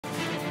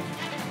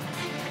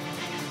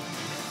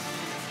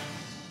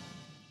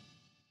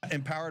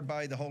Empowered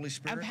by the Holy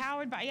Spirit?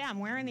 Empowered by, yeah, I'm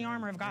wearing the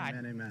armor of God.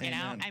 Amen, amen. You know,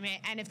 Amen. I mean,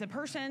 and if the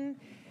person,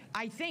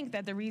 I think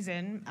that the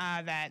reason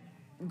that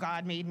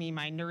God made me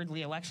my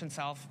nerdly election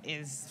self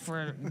is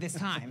for this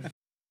time.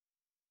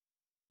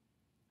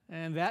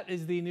 And that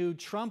is the new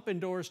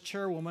Trump-endorsed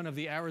chairwoman of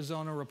the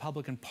Arizona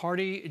Republican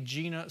Party,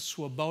 Gina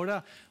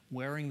Swoboda,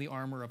 wearing the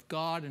armor of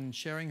God and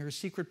sharing her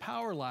secret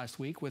power last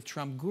week with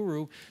Trump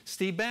guru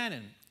Steve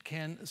Bannon.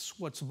 Can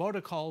what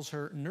Swoboda calls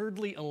her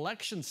nerdly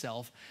election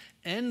self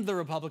end the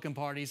Republican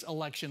Party's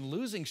election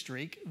losing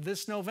streak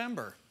this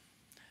November?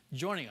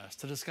 Joining us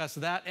to discuss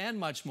that and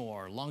much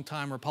more,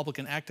 longtime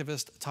Republican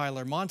activist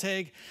Tyler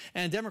Montague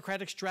and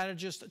Democratic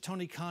strategist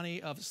Tony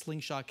Cani of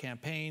Slingshot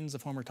Campaigns, a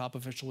former top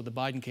official with the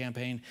Biden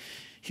campaign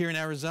here in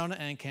Arizona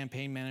and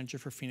campaign manager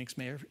for Phoenix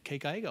Mayor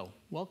Kate Gallego.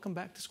 Welcome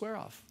back to Square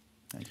Off.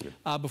 Thank you.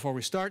 Before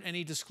we start,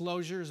 any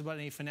disclosures about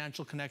any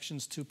financial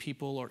connections to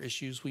people or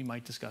issues we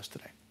might discuss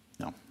today?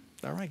 No.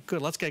 All right,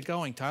 good. Let's get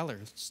going. Tyler,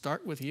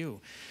 start with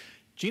you.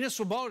 Gina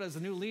Swoboda is the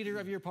new leader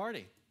of your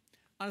party.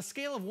 On a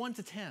scale of 1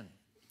 to 10,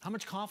 how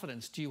much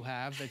confidence do you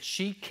have that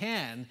she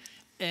can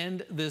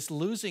end this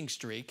losing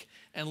streak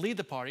and lead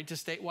the party to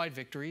statewide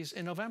victories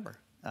in November?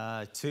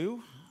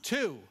 2.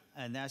 2.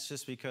 And that's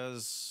just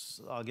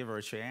because I'll give her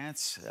a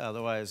chance.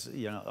 Otherwise,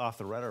 you know, off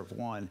the rhetoric of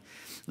 1.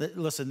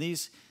 Listen,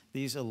 these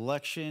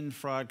election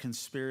fraud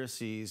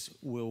conspiracies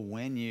will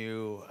win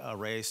you a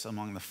race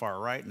among the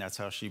far right, and that's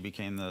how she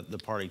became the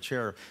party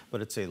chair.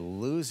 But it's a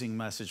losing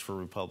message for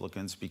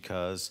Republicans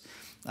because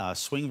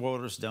swing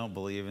voters don't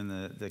believe in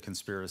the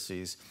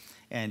conspiracies.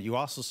 And you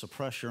also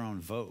suppress your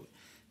own vote.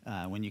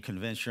 When you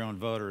convince your own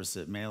voters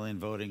that mail-in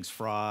voting's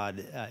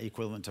fraud,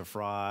 equivalent to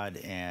fraud,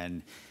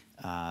 and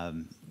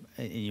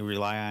you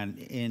rely on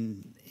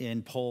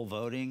in-poll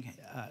voting,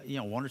 you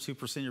know, 1 or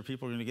 2% of your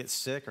people are going to get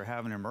sick or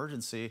have an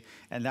emergency,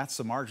 and that's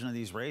the margin of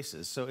these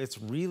races. So it's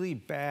really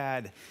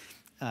bad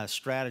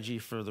strategy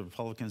for the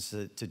Republicans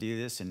to do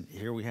this, and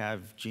here we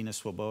have Gina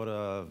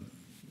Swoboda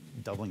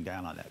doubling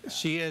down on that.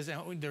 She is.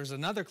 There's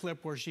another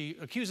clip where she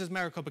accuses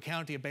Maricopa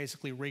County of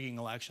basically rigging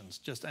elections,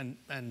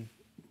 and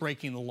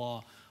breaking the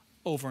law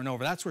over and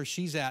over. That's where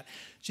she's at.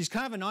 She's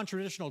kind of a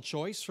non-traditional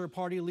choice for a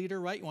party leader,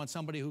 right? You want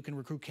somebody who can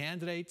recruit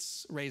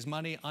candidates, raise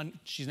money.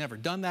 She's never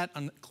done that.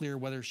 Unclear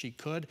whether she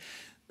could.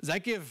 Does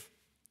that give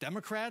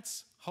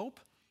Democrats hope?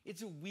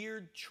 It's a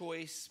weird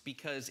choice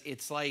because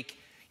it's like,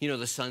 you know,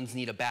 the Suns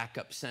need a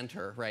backup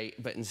center, right?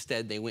 But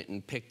instead they went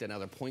and picked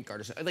another point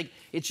guard or something. Like,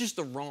 it's just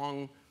the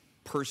wrong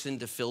person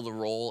to fill the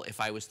role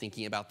if I was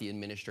thinking about the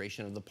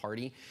administration of the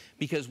party,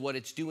 because what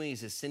it's doing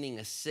is it's sending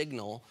a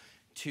signal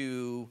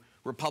to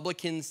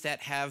Republicans that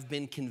have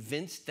been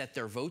convinced that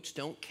their votes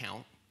don't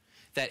count,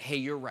 that, hey,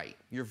 you're right,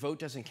 your vote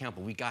doesn't count,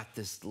 but we got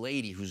this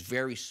lady who's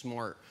very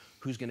smart,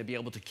 who's going to be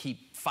able to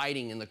keep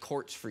fighting in the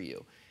courts for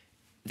you.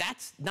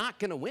 That's not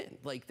going to win.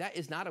 Like, that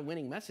is not a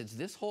winning message.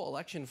 This whole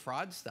election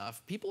fraud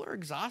stuff, people are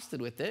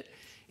exhausted with it.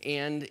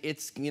 And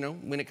it's, you know,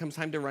 when it comes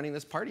time to running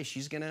this party,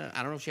 she's going to,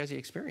 I don't know if she has the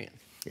experience.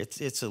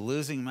 It's a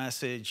losing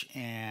message,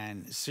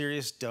 and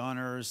serious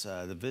donors,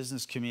 the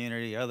business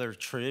community, other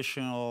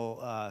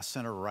traditional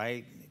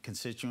center-right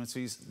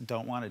constituencies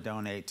don't want to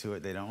donate to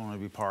it. They don't want to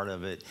be part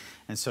of it.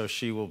 And so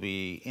she will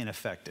be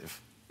ineffective.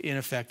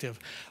 Ineffective.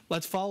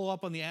 Let's follow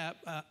up on the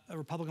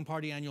Republican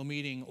Party annual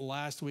meeting.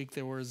 Last week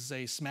there was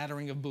a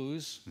smattering of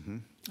boos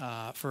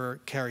for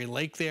Kari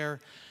Lake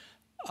there.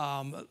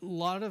 A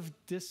lot of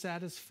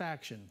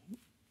dissatisfaction.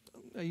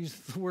 I use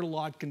the word a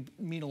lot, can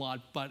mean a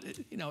lot, but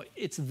you know,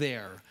 it's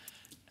there.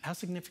 How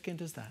significant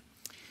is that?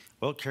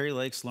 Well, Kari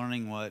Lake's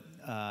learning what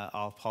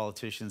all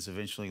politicians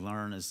eventually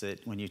learn, is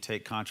that when you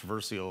take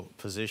controversial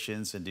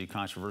positions and do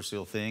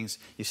controversial things,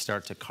 you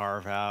start to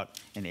carve out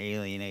and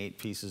alienate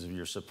pieces of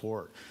your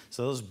support.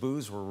 So those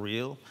boos were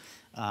real.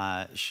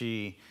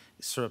 She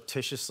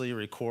surreptitiously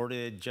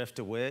recorded Jeff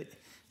DeWitt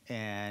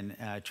and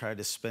tried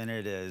to spin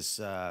it as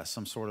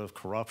some sort of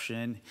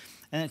corruption.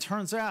 And it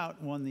turns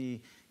out when the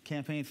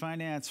campaign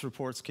finance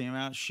reports came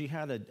out, she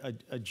had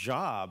a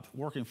job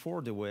working for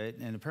DeWitt,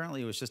 and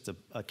apparently it was just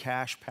a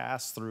cash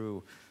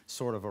pass-through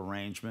sort of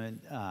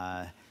arrangement.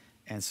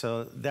 And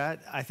so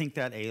that, I think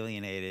that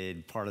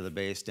alienated part of the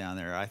base down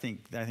there. I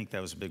think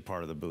that was a big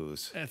part of the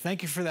boos.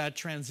 Thank you for that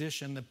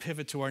transition, the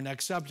pivot to our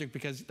next subject,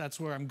 because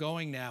that's where I'm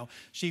going now.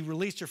 She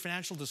released her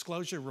financial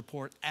disclosure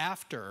report a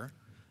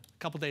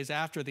couple days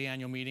after the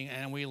annual meeting,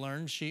 and we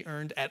learned she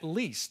earned at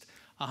least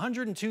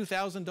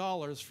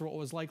 $102,000 for what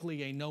was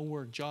likely a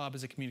no-work job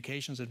as a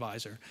communications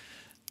advisor,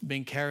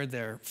 being carried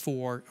there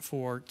for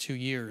 2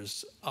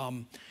 years.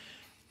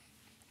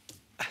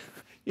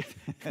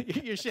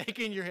 You're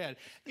shaking your head.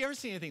 You ever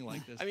see anything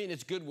like this? I mean,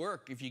 it's good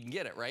work if you can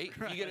get it, right?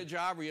 If you get a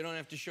job where you don't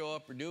have to show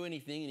up or do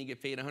anything and you get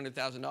paid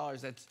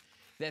 $100,000,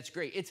 that's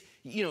great. It's,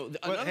 you know,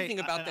 another thing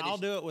about that I'll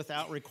do it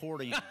without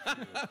recording.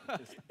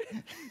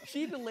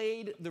 She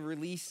delayed the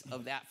release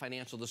of that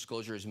financial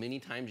disclosure as many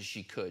times as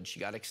she could. She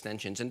got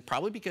extensions, and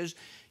probably because,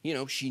 you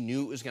know, she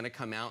knew it was going to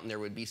come out and there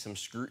would be some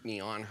scrutiny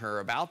on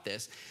her about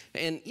this.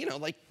 And, you know,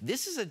 like,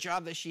 this is a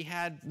job that she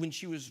had when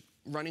she was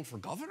running for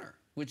governor,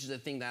 which is a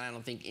thing that I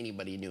don't think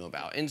anybody knew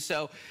about. And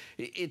so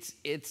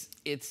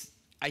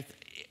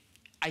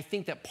I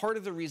think that part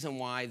of the reason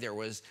why there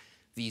was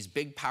these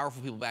big,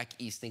 powerful people back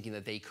east thinking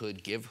that they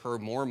could give her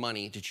more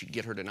money to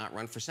get her to not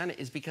run for Senate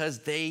is because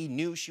they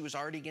knew she was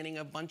already getting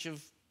a bunch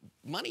of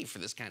money for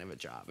this kind of a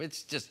job.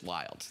 It's just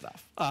wild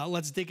stuff.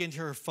 Let's dig into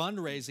her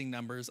fundraising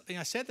numbers.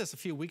 I said this a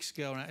few weeks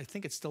ago, and I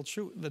think it's still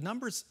true. The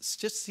numbers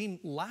just seem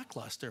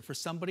lackluster for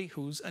somebody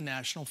who's a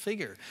national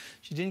figure.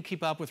 She didn't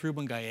keep up with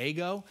Ruben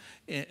Gallego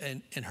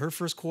in her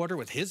first quarter,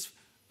 with his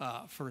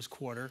first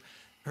quarter.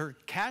 Her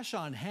cash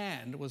on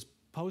hand was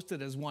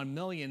posted as $1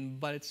 million,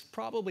 but it's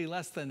probably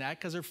less than that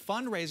because her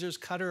fundraisers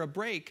cut her a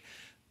break.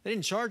 They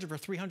didn't charge her for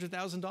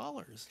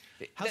 $300,000.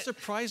 How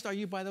surprised are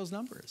you by those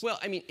numbers? Well,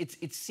 I mean,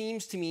 it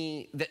seems to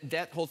me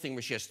that whole thing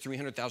where she has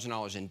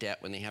 $300,000 in debt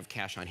when they have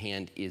cash on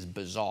hand is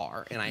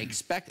bizarre. And I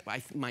expect,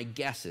 my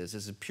guess is,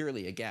 this is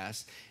purely a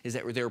guess, is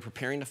that they were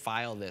preparing to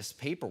file this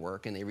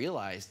paperwork and they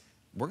realized,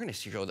 we're going to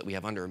show that we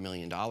have under $1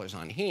 million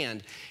on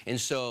hand. And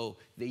so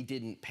they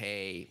didn't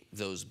pay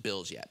those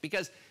bills yet.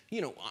 Because,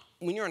 you know,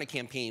 when you're on a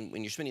campaign,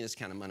 when you're spending this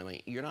kind of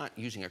money, you're not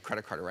using a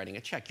credit card or writing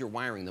a check. You're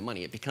wiring the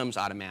money. It becomes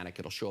automatic.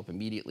 It'll show up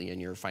immediately in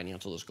your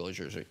financial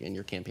disclosures or in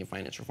your campaign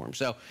finance reform.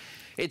 So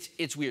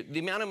it's weird. The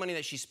amount of money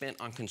that she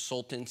spent on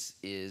consultants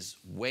is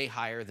way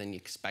higher than you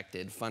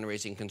expected.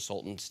 Fundraising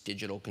consultants,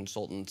 digital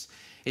consultants.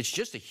 It's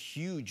just a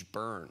huge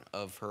burn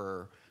of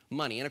her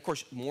money. And of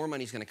course, more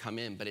money is going to come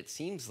in, but it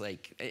seems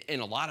like,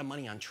 and a lot of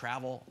money on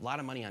travel, a lot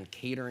of money on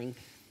catering.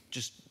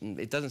 Just,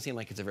 it doesn't seem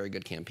like it's a very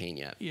good campaign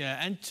yet. Yeah,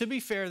 and to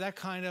be fair, that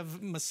kind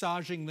of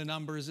massaging the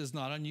numbers is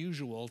not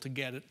unusual to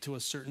get it to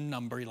a certain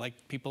number. Like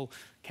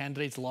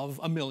candidates love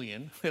 $1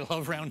 million. They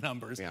love round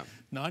numbers. Yeah.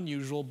 Not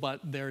unusual, but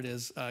there it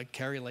is.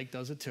 Kari Lake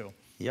does it too.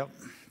 Yep,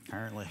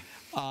 apparently.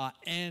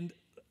 And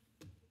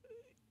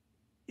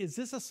is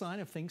this a sign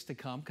of things to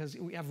come? Because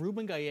we have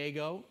Ruben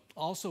Gallego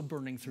also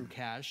burning through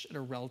cash at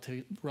a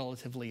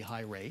relatively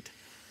high rate.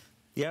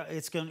 Yeah,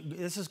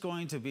 this is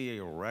going to be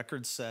a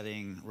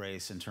record-setting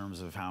race in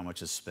terms of how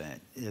much is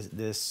spent.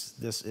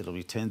 It'll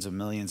be tens of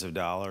millions of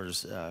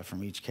dollars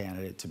from each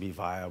candidate to be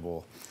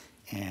viable,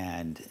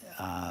 and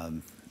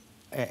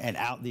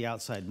the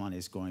outside money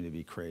is going to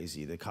be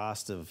crazy. The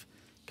cost of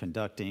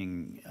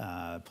conducting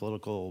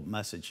political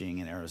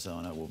messaging in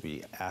Arizona will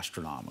be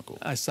astronomical.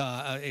 I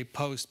saw a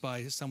post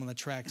by someone that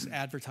tracks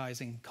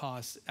advertising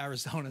costs.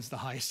 Arizona's the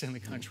highest in the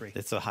country.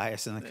 It's the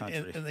highest in the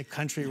country. In the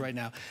country right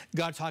now.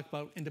 Got to talk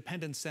about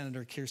independent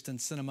Senator Kyrsten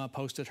Sinema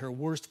posted her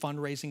worst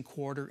fundraising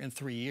quarter in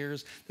 3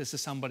 years. This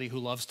is somebody who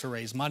loves to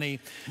raise money.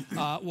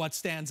 What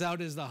stands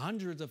out is the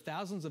hundreds of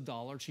thousands of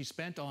dollars she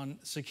spent on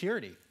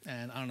security.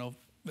 And I don't know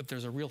if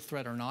there's a real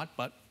threat or not,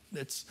 but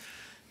it's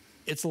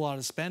a lot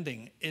of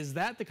spending. Is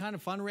that the kind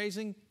of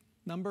fundraising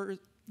number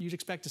you'd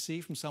expect to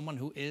see from someone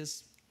who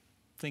is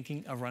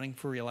thinking of running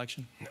for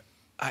re-election?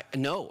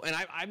 No, and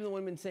I'm the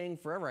one been saying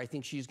forever, I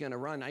think she's going to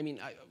run. I mean,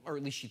 or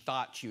at least she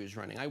thought she was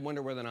running. I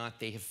wonder whether or not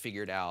they have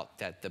figured out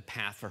that the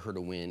path for her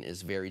to win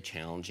is very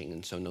challenging,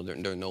 and so no,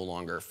 they're no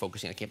longer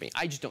focusing on campaign.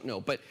 I just don't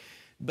know. But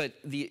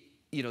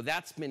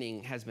that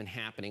spending has been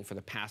happening for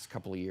the past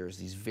couple of years,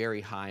 these very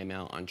high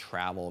amount on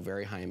travel,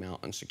 very high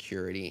amount on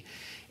security.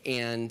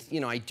 And,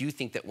 I do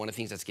think that one of the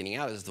things that's getting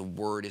out is the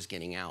word is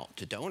getting out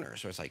to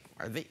donors. So it's like,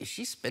 is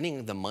she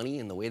spending the money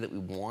in the way that we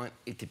want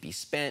it to be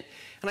spent?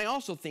 And I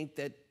also think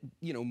that,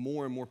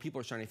 more and more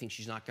people are starting to think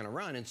she's not going to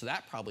run. And so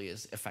that probably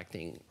is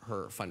affecting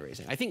her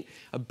fundraising. I think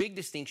a big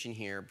distinction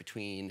here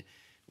between,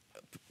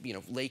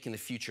 Lake in the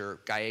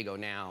future, Gallego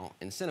now,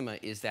 and Sinema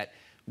is that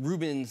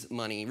Ruben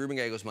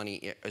Gallego's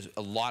money is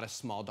a lot of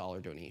small dollar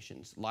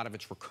donations. A lot of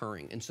it's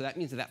recurring. And so that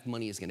means that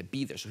money is going to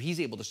be there. So he's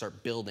able to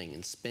start building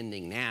and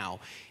spending now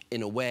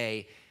in a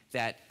way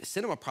that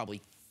Sinema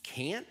probably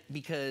can't,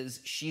 because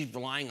she's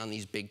relying on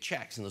these big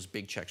checks, and those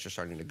big checks are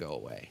starting to go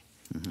away.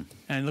 Mm-hmm.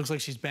 And it looks like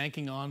she's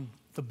banking on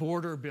the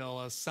border bill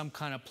as some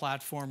kind of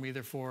platform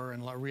either for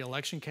a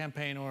re-election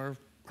campaign or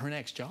her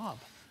next job.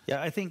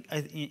 Yeah,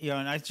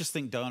 and I just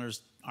think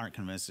donors aren't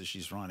convinced that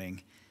she's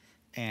running,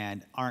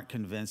 and aren't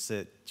convinced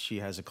that she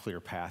has a clear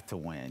path to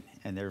win.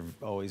 And they're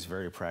always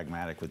very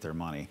pragmatic with their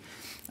money.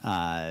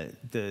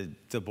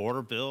 The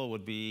border bill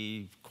would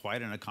be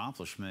quite an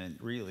accomplishment,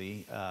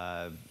 really.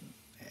 I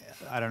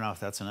don't know if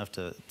that's enough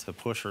to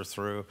push her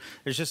through.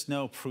 There's just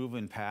no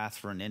proven path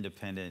for an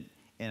independent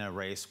in a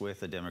race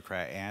with a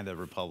Democrat and a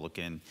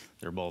Republican.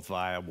 They're both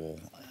viable.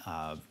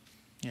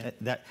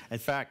 In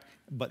fact,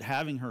 but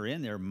having her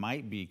in there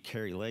might be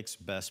Kari Lake's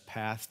best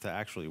path to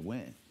actually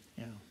win.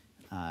 Yeah.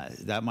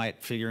 That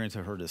might figure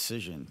into her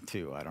decision,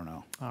 too. I don't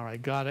know. All right,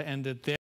 got to end it there.